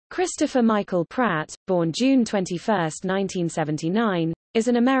Christopher Michael Pratt, born June 21, 1979, is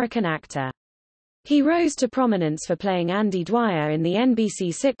an American actor. He rose to prominence for playing Andy Dwyer in the NBC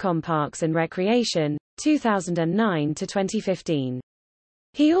sitcom Parks and Recreation, 2009 to 2015.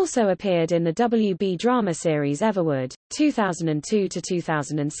 He also appeared in the WB drama series Everwood, 2002 to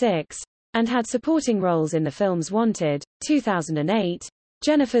 2006, and had supporting roles in the films Wanted, 2008,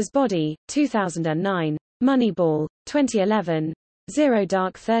 Jennifer's Body, 2009, Moneyball, 2011, Zero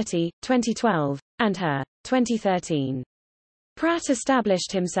Dark 30, 2012, and Her, 2013. Pratt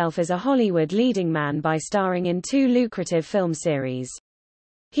established himself as a Hollywood leading man by starring in two lucrative film series.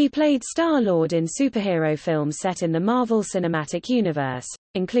 He played Star-Lord in superhero films set in the Marvel Cinematic Universe,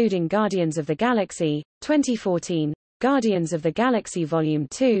 including Guardians of the Galaxy, 2014, Guardians of the Galaxy Volume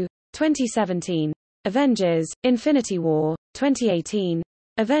 2, 2017, Avengers, Infinity War, 2018,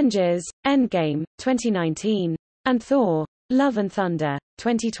 Avengers, Endgame, 2019, and Thor, Love and Thunder,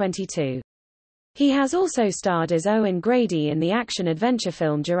 2022. He has also starred as Owen Grady in the action-adventure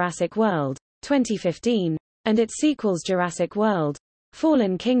film Jurassic World, 2015, and its sequels Jurassic World,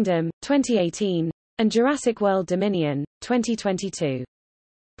 Fallen Kingdom, 2018, and Jurassic World Dominion, 2022.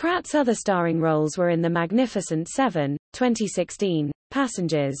 Pratt's other starring roles were in The Magnificent Seven, 2016,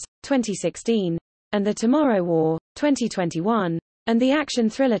 Passengers, 2016, and The Tomorrow War, 2021, and the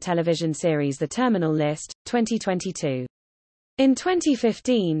action-thriller television series The Terminal List, 2022. In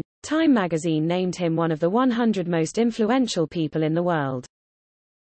 2015, Time magazine named him one of the 100 most influential people in the world.